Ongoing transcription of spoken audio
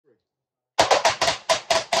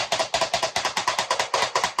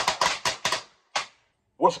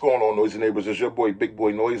What's going on, Noisy Neighbors? It's your boy, Big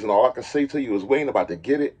Boy Noise, and all I can say to you is we ain't about to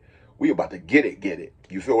get it. We about to get it.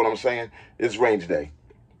 You feel what I'm saying? It's range day,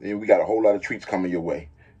 and we got a whole lot of treats coming your way.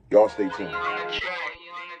 Y'all stay tuned.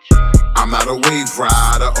 I'm not a wave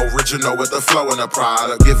rider, original with the flow and the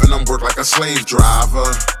product, giving them work like a slave driver.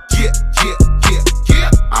 Yeah.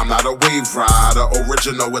 I'm not a wave rider,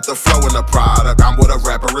 original with the flow and the product. I'm what a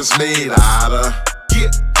rapper is made out of.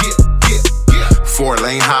 Yeah.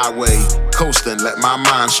 4-lane highway, coasting, let my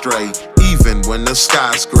mind stray, even when the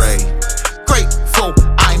sky's gray. Grateful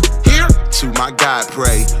I'm here, to my God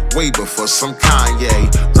pray, way before some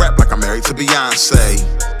Kanye. Rap like I'm married to Beyonce.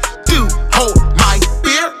 Do hold my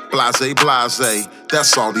beer, blase,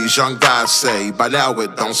 that's all these young guys say. By now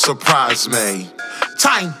it don't surprise me.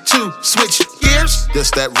 Time to switch gears,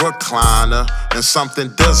 this that recliner, and something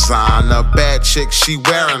designer. Bad chick, she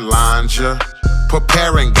wearing lingerie,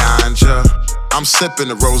 preparing ganja. I'm sipping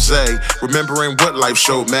the rosé, remembering what life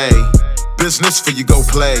showed me. Business for you, go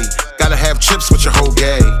play. Gotta have chips with your whole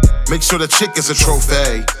gay. Make sure the chick is a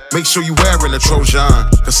trophy. Make sure you wearing a Trojan.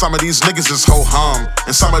 Cause some of these niggas is ho-hum,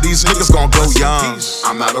 and some of these niggas gon' go young.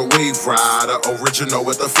 I'm not a wave rider, original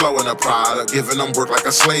with the flow and the product, giving them work like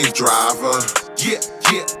a slave driver. Yeah.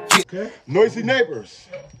 Okay. Noisy Neighbors.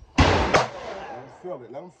 Let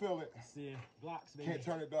them feel it. See, blocks, baby. Can't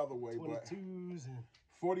turn it the other way, 22s and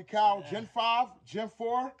 40 cal, Gen 5, Gen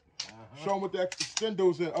 4. Show them what that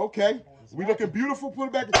extendo's in. Okay. We looking beautiful. Put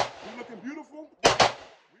it back. We looking beautiful. Let's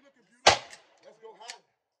go high.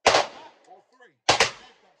 On 3.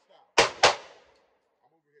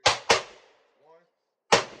 I'm over here. 1,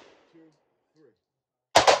 2, 3.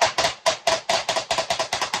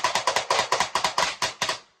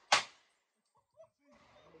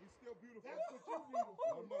 We still beautiful.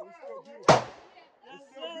 Oh, no, we still beautiful. We're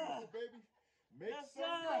still beautiful, baby. Make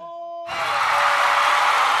some noise.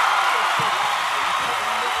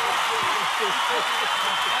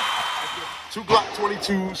 2 Glock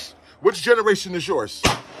 22s. Which generation is yours?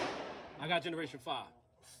 I got Generation 5.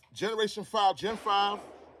 Generation 5, Gen 5,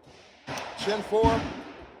 Gen 4.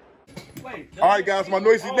 Wait. All right, guys, my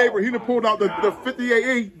noisy neighbor, he done pulled out the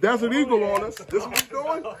 58E Desert Eagle on us. This is what he's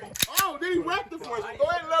doing? Oh, then he wrapped it for us. Go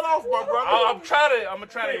ahead and let off, my brother. I'm gonna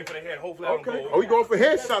try to aim for the head. Hopefully I don't go. Oh, he going for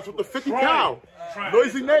headshots with the 50 cal.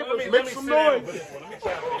 Noisy neighbors, make some noise.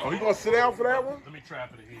 Oh, he gonna sit down for that one? Let me try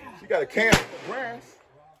for the head. She got a can of grass.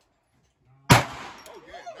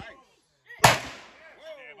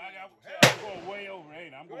 I'm going way over,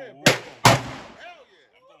 ain't I? I'm going way over. Hell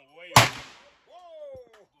yeah. I'm going way over.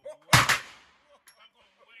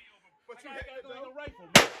 But you hit I got a rifle,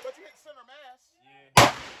 man. But you hit center mass.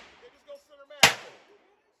 Yeah. Just go center mass.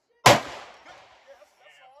 Yeah,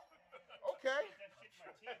 that's all. Okay.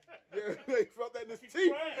 Yeah, he felt that in his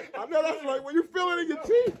teeth. I know that's right. When you feel it in your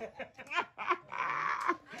teeth.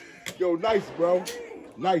 Yo, nice, bro.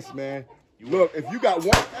 Nice, man. Look, if you got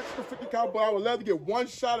one extra 50 cal ball, I would love to get one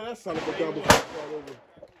shot of that son of a gun before it's all over.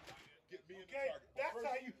 Get me in the target.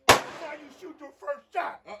 That's how you shoot your first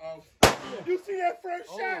shot. Uh-oh. You see that first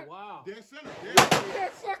shot? Oh, wow. Dead center.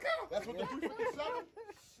 That sucker. That's what the 357?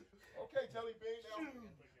 Okay, Jelly Bean.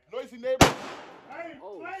 Now, noisy neighbor.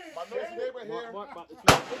 Oh, My noisy neighbor here. Mark about to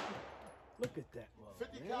shoot 50. Look at that, bro.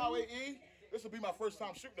 50 cal AE. This will be my first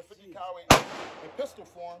time shooting a 50 cal AE in pistol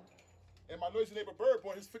form. And my noisy neighbor Bird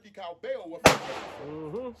bought his 50 cal BeoWolf.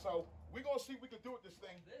 So we're gonna see if we can do it this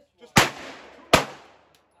thing. Just 2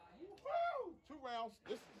 rounds.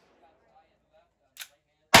 This is.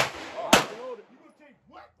 You gonna take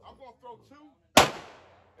what? I'm gonna throw 2.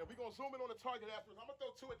 And we're gonna zoom in on the target afterwards. I'm gonna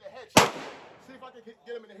throw 2 at the head. See if I can get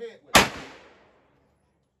him in the head with it.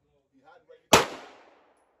 Be hot and ready to go.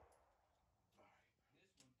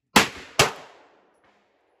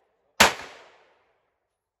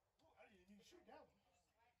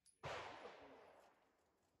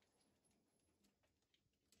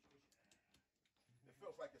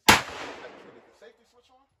 Like the safety switch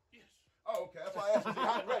on? Yes. Oh, okay. That's why I asked you to be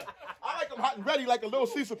hot and ready. I like them hot and ready like a Little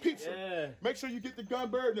Caesar pizza. Yeah. Make sure you get the gun,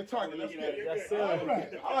 bird, and the target. Let's get it. Yes, sir.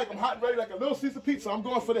 I like them hot and ready like a Little Caesar pizza. I'm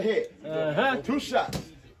going for the head. 2 shots.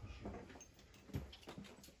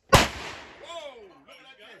 Whoa! Look at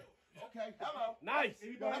that thing. Okay, hello. Nice.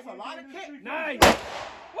 Yo, that's a lot of kick. Nice.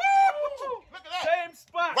 Woo! Look at that. Same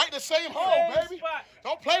spot. Right in the same hole, baby. Spot.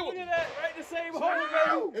 Don't play with Look me. at that. Right in the same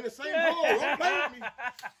hole, baby. In the same hole. Don't play with me.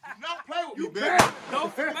 Do not play with me, baby.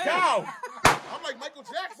 Don't Cow. I'm like Michael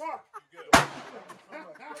Jackson.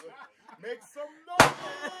 Make some noise.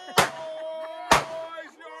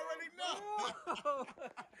 You already know. Oh,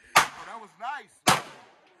 that was nice.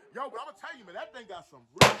 Yo, but I'm going to tell you, man, that thing got some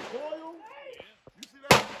real coil. You see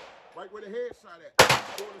that? Right where the head shot at.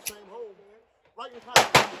 Go in the same hole, man. Right in the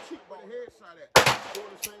cheekbone. The head shot at. Go in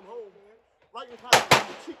the same hole. Right in the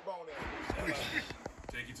cheekbone at.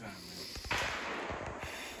 Take your time, man.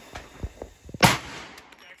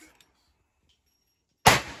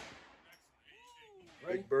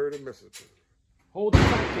 Big Bird and Mississippi. Hold it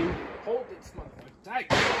tight, King. Hold it, motherfucker,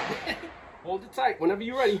 tight. Hold it tight. Whenever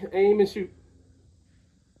you're ready, aim and shoot.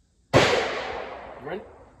 Ready?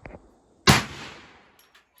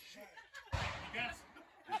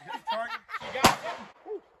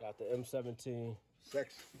 Got the M17.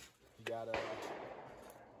 Sex. You got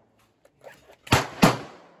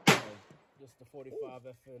just the 45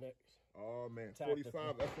 FNX. Oh man, Tactical.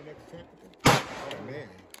 45 FNX tactical. Oh man.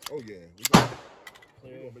 Oh yeah. We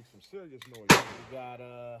gonna make some serious noise. We got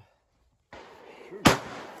Shoot.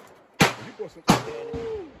 You bought some.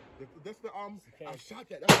 That's the I shot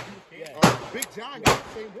that. That's a beautiful. Big John got the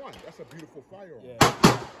same one. That's a beautiful firearm. yeah.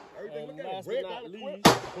 Everything. And Look at last it. Red but not dot least,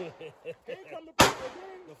 Can't come to play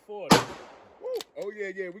again. the 40. Woo. Oh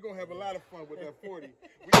yeah, yeah. We're gonna have a lot of fun with that 40.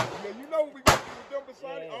 You know what we gonna do with them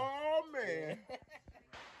beside it? Yeah. Oh man.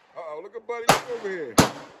 Look at Buddy over here.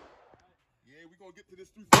 Yeah, we're gonna get to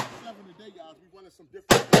this 357 today, guys. We running some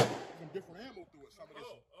different ammo through it. Some of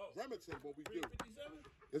this Remington, what we do.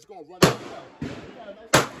 It's gonna run it out. We got a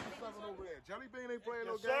nice 357 over there. Jelly Bean ain't playing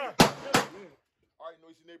no game. All right,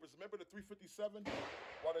 noisy neighbors. Remember the 357?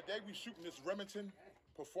 Well, today we shooting this Remington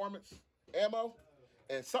performance ammo,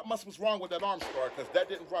 and something else was wrong with that arm scar because that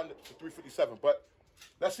didn't run the 357. But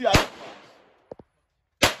let's see how that runs.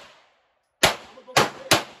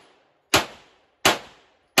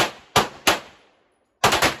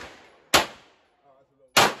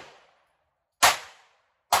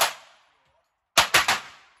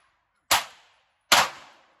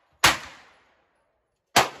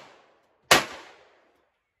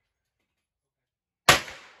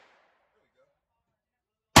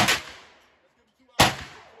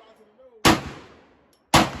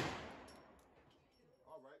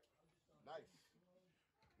 All right, nice,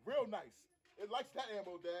 real nice. It likes that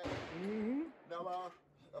ammo, Dad. Now,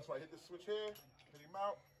 that's right. Hit the switch here. Hit him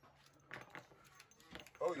out.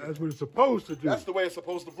 Oh yeah. That's what it's supposed to do. That's the way it's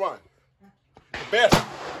supposed to run. The bear stopper.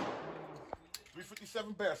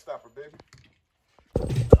 357 bear stopper, baby.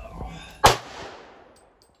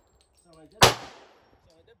 Sound like that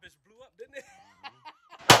bitch blew up, didn't it?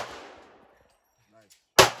 Nice.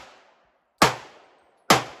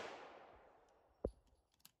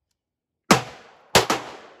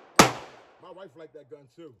 My wife liked that gun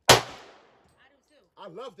too. I do too. I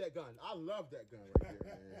love that gun. I love that gun right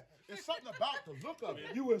there, man. There's something about the look of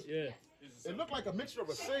it. Yeah. It looked like a mixture of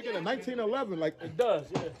a SIG and a 1911. Like It does,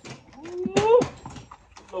 yeah. Woo!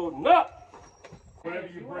 Loading up. Whatever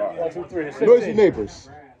you bring in. 1, 2, 3. It's noisy 15. neighbors.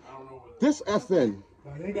 This FN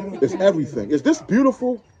is everything. Is this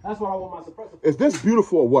beautiful? That's what I want my suppressor for. Is this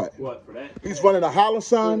beautiful or what? What, for that? He's running a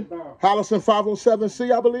Holosun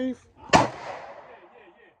 507C, I believe.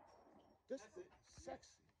 This is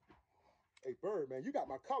sexy. Hey, Bird, man, you got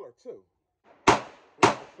my color too.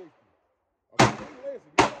 Okay, you lazy.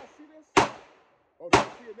 You guys see this? Oh, you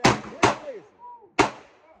see it now? You're lazy.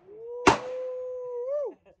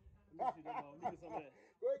 Woo! Go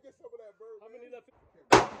ahead, get some of that, Bird. How many left?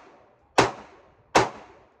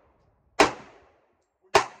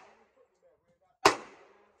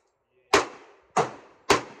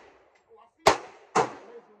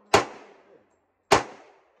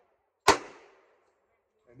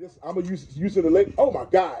 And this, I'm gonna use it to link. Oh my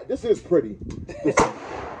God, this is pretty.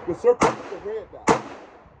 The circle with the red dot.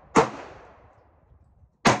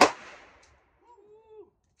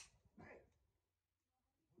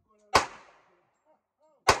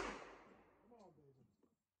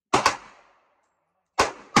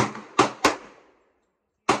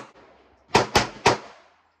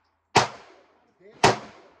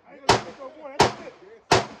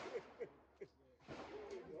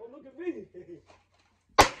 Oh, look at me.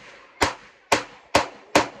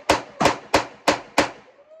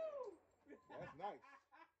 That's nice.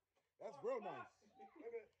 That's real nice.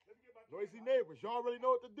 Noisy neighbors, y'all already know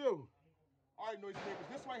what to do. All right, noisy neighbors,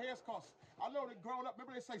 this right here is called, I know that growing up,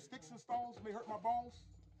 remember they say sticks and stones may hurt my bones?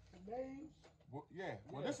 Well, yeah,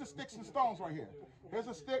 well this is sticks and stones right here. Here's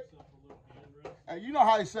a stick. And you know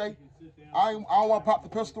how they say, I don't want to pop the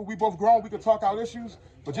pistol. We both grown, we can talk out issues.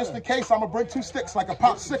 But just in case, I'm going to bring 2 sticks like a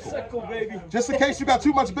popsicle. Sickle, baby. Just in case you got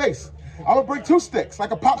too much bass. I'm going to bring 2 sticks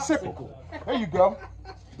like a popsicle. There you go.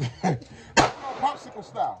 Popsicle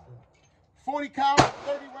style. 40 cal,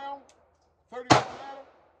 30 round, 30 round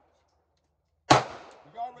ladder.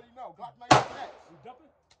 You already know. Glock 19 X.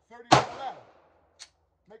 30 round ladder.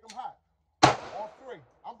 Make them hot. All 3.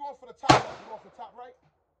 I'm going for the top left. You going for the top right?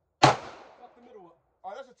 Fuck the middle up. All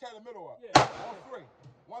right, let's just tear the middle up. Yeah. All three.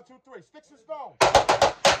 1, 2, 3. Sticks and stones.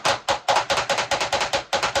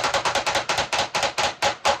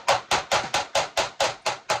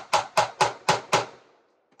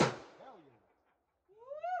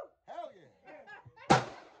 Hell yeah.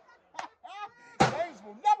 James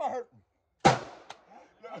will never hurt me.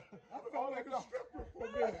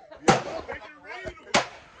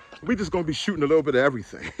 We just gonna be shooting a little bit of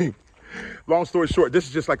everything. Long story short, this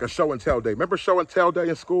is just like a show and tell day. Remember show and tell day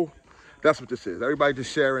in school? That's what this is. Everybody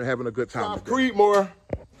just sharing, having a good time. Creedmoor,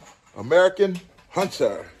 American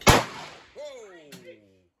Hunter.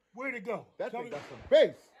 Where'd it go? That thing got some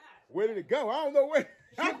bass. Where did it go? I don't know where.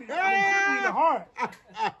 Hit me in the heart.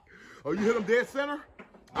 Oh, you hit him dead center?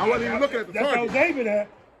 I wasn't even looking at the That's how target. David at.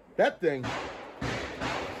 That thing.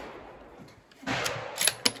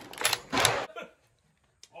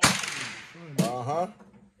 Uh-huh.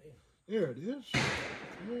 There it is.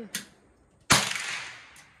 Yeah.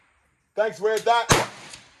 Thanks, Red Dot.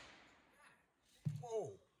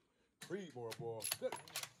 Whoa. Creedmoor, boy.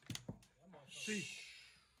 See,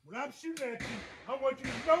 when I'm shooting at you, I want you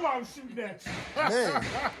to know I'm shooting at you. Man.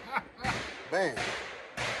 Man.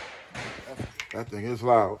 That thing is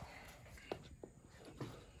loud.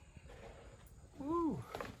 Woo.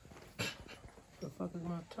 The fuck is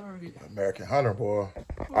my target? American Hunter, boy.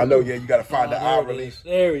 I know, yeah, you got to find the eye release.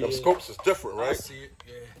 There he Them is. scopes is different, right? I see it,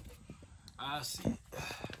 yeah. I see it.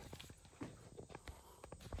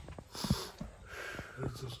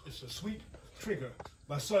 It's a sweet trigger.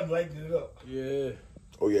 My son lightened it up. Yeah.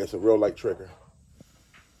 Oh, yeah, it's a real light trigger.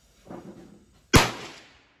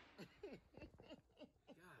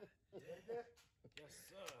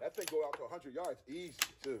 That thing go out to 100 yards easy,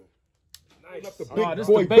 too. Nice. Up the big Oh, this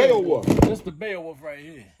boy the BeoWolf. This the BeoWolf right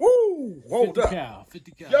here. Woo! Hold 50 up. cal.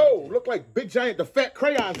 50 cal. Yo, look like big giant, the fat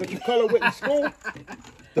crayons that you color with in school.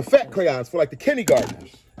 The fat crayons for like the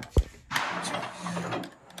kindergartners.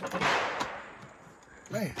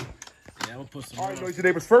 Man. Yeah, I'm gonna put some. All right, noisy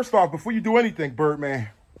neighbors. First off, before you do anything, Birdman,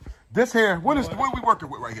 this here, what are we working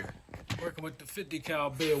with right here? Working with the 50 cal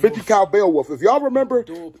BeoWolf. 50 cal BeoWolf. If y'all remember,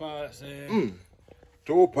 Dual pods and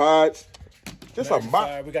dual pods. Just a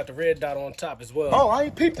magnifier. We got the red dot on top as well. Oh, I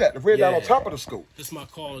ain't peeped that. The red dot on top of the scope. This is my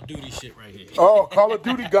Call of Duty shit right here. Oh, Call of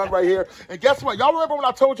Duty gun right here. And guess what? Y'all remember when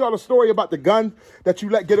I told y'all the story about the gun that you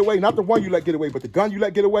let get away? Not the one you let get away, but the gun you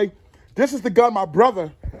let get away. This is the gun my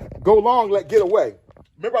brother, Go Long, let get away.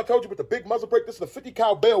 Remember I told you with the big muzzle brake? This is the 50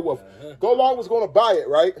 cal BeoWolf. Go Long was going to buy it,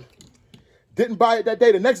 right? Didn't buy it that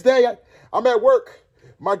day. The next day, I'm at work.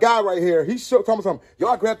 My guy right here, he's talking something. Yo,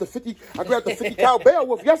 I grabbed the 50 cal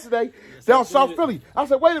BeoWolf yesterday down South Philly. I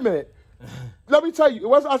said, wait a minute. Let me tell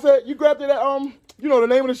you. I said, you grabbed it at, you know, the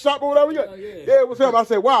name of the shop or whatever? Yeah, it was him. I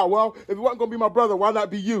said, wow, well, if it wasn't going to be my brother, why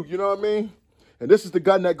not be you? You know what I mean? And this is the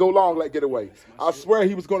gun that Go Long let get away. I swear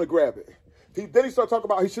he was going to grab it. Then he started talking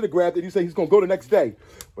about he should have grabbed it. He said he's going to go the next day.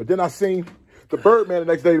 But then I seen the Birdman the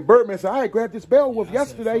next day. The Birdman said, I had grabbed this BeoWolf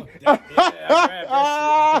yesterday. I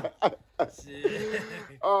grabbed that shit.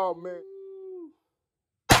 Oh, man.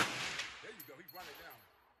 There you go. He's running down.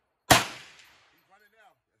 He's running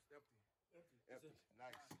down. That's empty.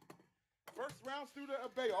 Nice. First round through the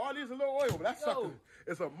bay. All these a little oil, but that sucker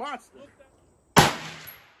is a monster. Nice.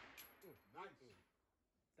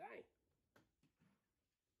 Dang.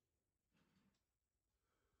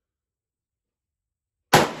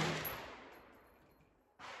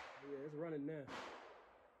 Yeah, it's running now.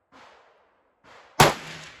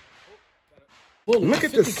 Look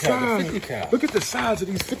at the size. Look at the size of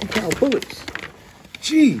these 50 cal bullets.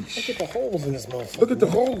 Jeez. Look at the holes in this motherfucker. Look at the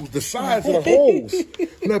holes. The size of the holes.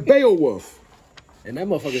 And that BeoWolf. And that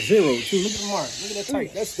motherfucker's zero too. Look at the mark. Look at that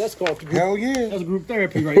tight. That's called group. Hell yeah. That's group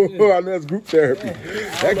therapy right there. I know that's group therapy. I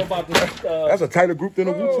don't know about this. That's a tighter group than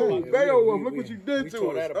a Wu-Tang. yeah, BeoWolf, look what you did to tore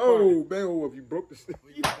us. that apart. Oh, BeoWolf, you broke the stick.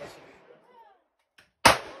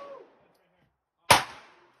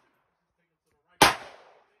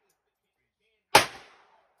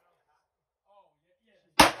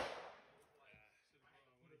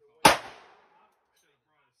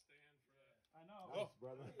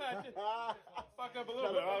 Fuck up a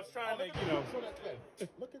little bit. I was trying to, you know.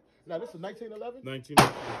 Look at, now this is 1911?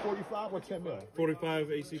 45 or 10 mil? 45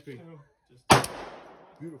 ACP.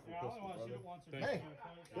 Beautiful pistol, brother. Hey,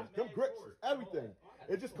 them grips, everything.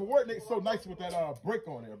 It just coordinates so nice with that brake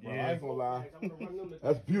on there, bro. I ain't gonna lie.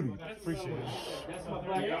 That's beauty. Appreciate it. That's my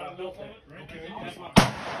black guy.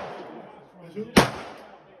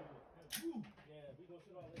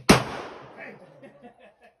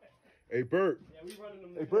 Hey, Bird. Yeah, we running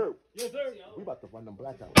them. Hey, Bird. Yes, sir. We about to run them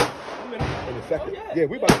blackouts in a second. Oh, Yeah,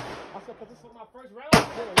 we about to. I said, because this was my first round.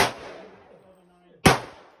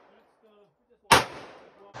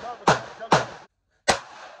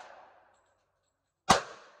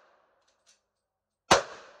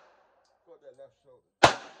 that left shoulder.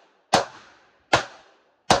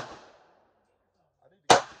 I need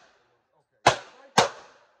to get okay.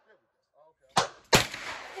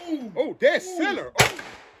 Okay. Oh, dead center. Oh.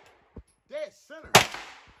 Dead center. Dang,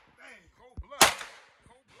 cold blood.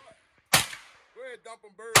 Cold blood. Go ahead, dump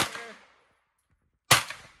him, bird, man.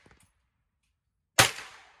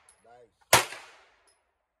 Nice.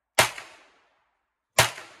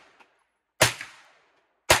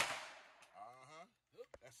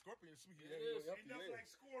 That scorpion sweet. It is. Ain't nothing like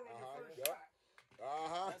scoring on your first shot.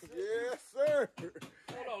 Yes, sir.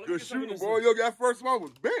 Hold on, Good shooting, boy. Yo, that first one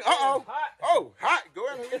was big. Uh-oh. Hot. Oh, hot. Go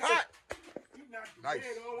ahead, it's hot. You knocked the Nice.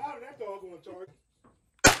 head all out of that doggone target.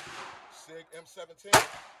 SIG M17.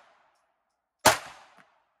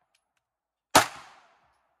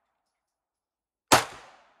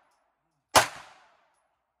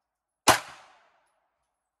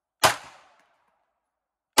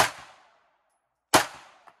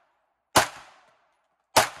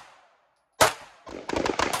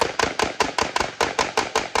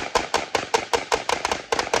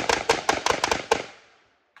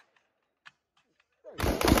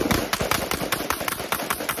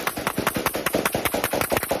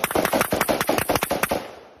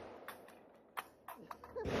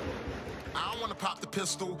 I don't wanna pop the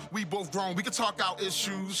pistol, we both grown, we can talk out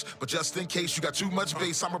issues. But just in case you got too much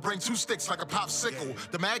bass, I'ma bring 2 sticks like a popsicle.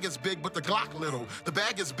 The mag is big, but the Glock little. The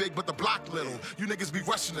bag is big, but the block little. You niggas be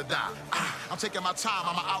rushing to die. I'm taking my time,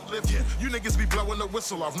 I'ma outlive you. You niggas be blowing the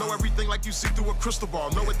whistle off. Know everything like you see through a crystal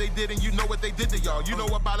ball. Know what they did and you know what they did to y'all. You know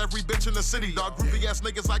about every bitch in the city, dog. Groupie ass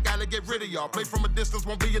niggas, I gotta get rid of y'all. Play from a distance,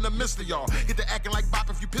 won't be in the midst of y'all. Get to acting like bop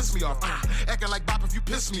if you piss me off. Acting like bop if you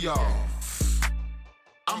piss me off.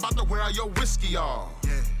 I'm about to wear out your whiskey off.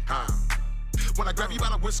 When I grab you by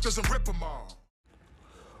the whiskers and rip them off.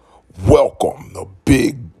 Welcome to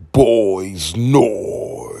Big Boys North.